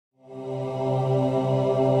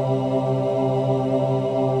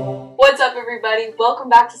everybody, welcome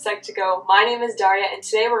back to Psych2Go. My name is Daria and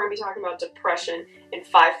today we're going to be talking about depression and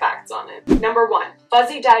 5 facts on it. Number 1.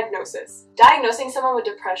 Fuzzy diagnosis. Diagnosing someone with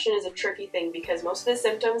depression is a tricky thing because most of the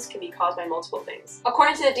symptoms can be caused by multiple things.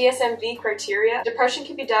 According to the DSM-V criteria, depression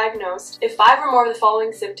can be diagnosed if 5 or more of the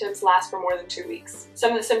following symptoms last for more than 2 weeks.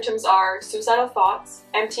 Some of the symptoms are suicidal thoughts,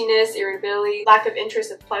 emptiness, irritability, lack of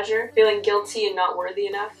interest and pleasure, feeling guilty and not worthy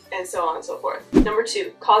enough, and so on and so forth. Number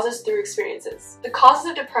 2. Causes through experiences. The causes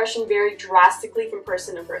of depression vary drastically from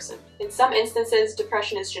person to person. In some instances,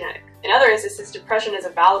 depression is genetic. In other instances, depression is a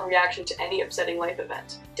valid reaction to any upsetting life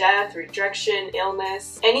event. Death, rejection,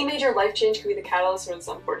 illness, any major life change could be the catalyst for this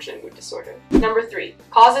unfortunate mood disorder. Number 3.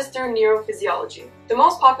 Causes through neurophysiology. The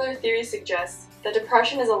most popular theory suggests that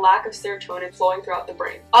depression is a lack of serotonin flowing throughout the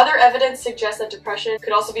brain. Other evidence suggests that depression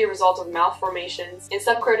could also be a result of malformations in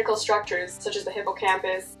subcortical structures such as the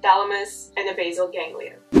hippocampus, thalamus, and the basal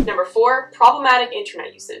ganglia. Number 4. Problematic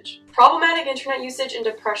internet usage. Problematic internet usage and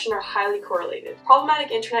depression are highly correlated. Problematic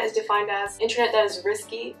internet is defined as internet that is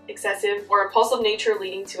risky, excessive, or impulsive nature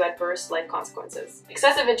leading to adverse life consequences.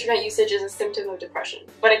 Excessive internet usage is a symptom of depression,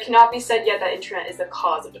 but it cannot be said yet that internet is the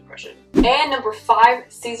cause of depression. And number 5.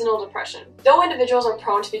 Seasonal depression. Though individuals are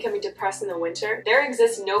prone to becoming depressed in the winter, there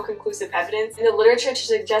exists no conclusive evidence in the literature to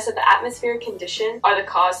suggest that the atmospheric conditions are the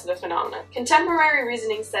cause to the phenomenon. Contemporary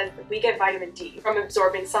reasoning says that we get vitamin D from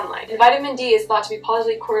absorbing sunlight, and vitamin D is thought to be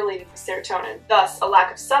positively correlated with serotonin. Thus, a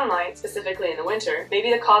lack of sunlight, specifically in the winter, may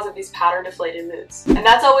be the cause of these pattern-deflated moods. And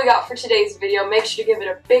that's all we got for today's video. Make sure to give it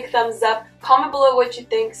a big thumbs up, comment below what you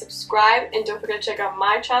think, subscribe, and don't forget to check out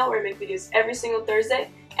my channel where I make videos every single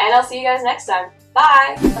Thursday. And I'll see you guys next time.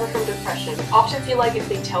 Bye! Suffer from depression often feel like if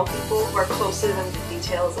they tell people who are close to them the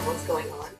details of what's going on,